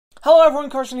Hello everyone,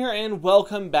 Carson here, and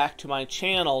welcome back to my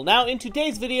channel. Now, in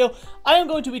today's video, I am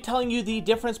going to be telling you the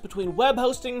difference between web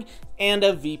hosting and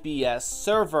a VPS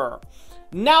server.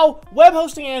 Now, web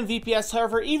hosting and VPS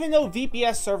server, even though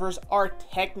VPS servers are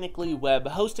technically web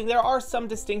hosting, there are some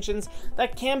distinctions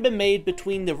that can be made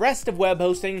between the rest of web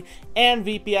hosting and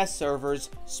VPS servers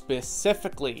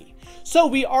specifically. So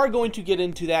we are going to get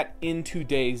into that in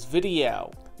today's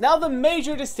video. Now, the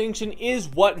major distinction is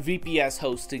what VPS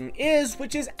hosting is,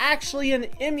 which is actually an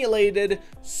emulated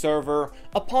server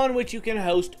upon which you can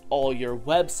host all your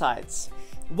websites.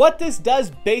 What this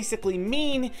does basically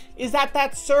mean is that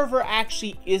that server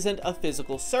actually isn't a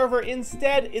physical server.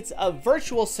 Instead, it's a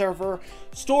virtual server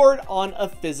stored on a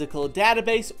physical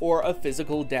database or a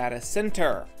physical data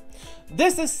center.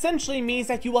 This essentially means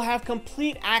that you will have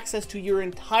complete access to your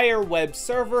entire web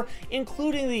server,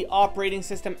 including the operating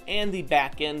system and the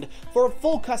backend, for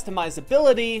full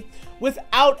customizability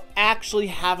without actually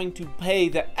having to pay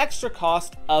the extra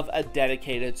cost of a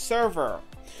dedicated server.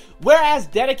 Whereas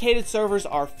dedicated servers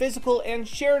are physical and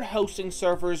shared hosting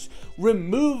servers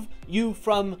remove you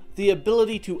from the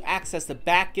ability to access the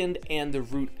backend and the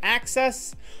root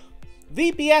access,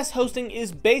 VPS hosting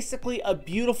is basically a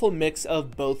beautiful mix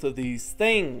of both of these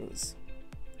things.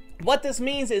 What this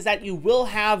means is that you will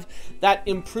have that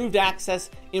improved access,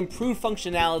 improved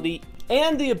functionality,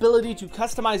 and the ability to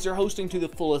customize your hosting to the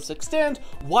fullest extent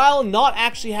while not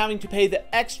actually having to pay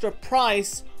the extra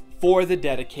price for the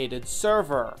dedicated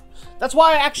server. That's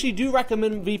why I actually do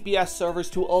recommend VPS servers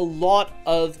to a lot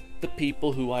of the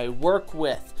people who I work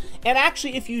with. And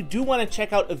actually, if you do want to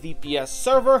check out a VPS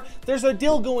server, there's a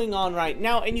deal going on right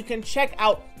now, and you can check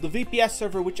out the VPS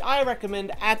server, which I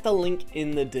recommend, at the link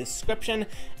in the description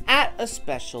at a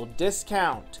special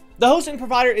discount. The hosting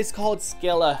provider is called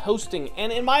Scala Hosting,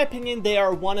 and in my opinion, they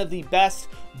are one of the best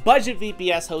budget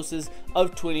VPS hosts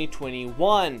of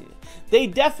 2021. They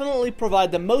definitely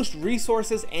provide the most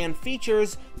resources and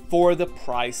features for the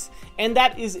price, and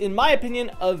that is, in my opinion,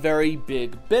 a very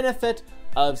big benefit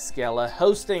of Scala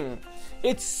Hosting.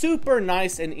 It's super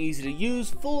nice and easy to use,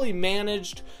 fully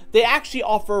managed. They actually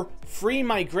offer free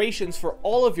migrations for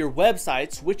all of your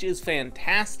websites, which is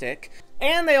fantastic.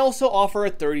 And they also offer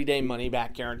a 30-day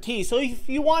money-back guarantee. So if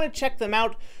you want to check them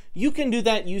out, you can do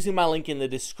that using my link in the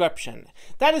description.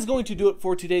 That is going to do it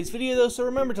for today's video though, so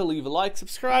remember to leave a like,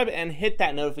 subscribe, and hit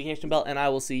that notification bell, and I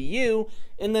will see you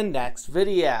in the next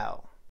video.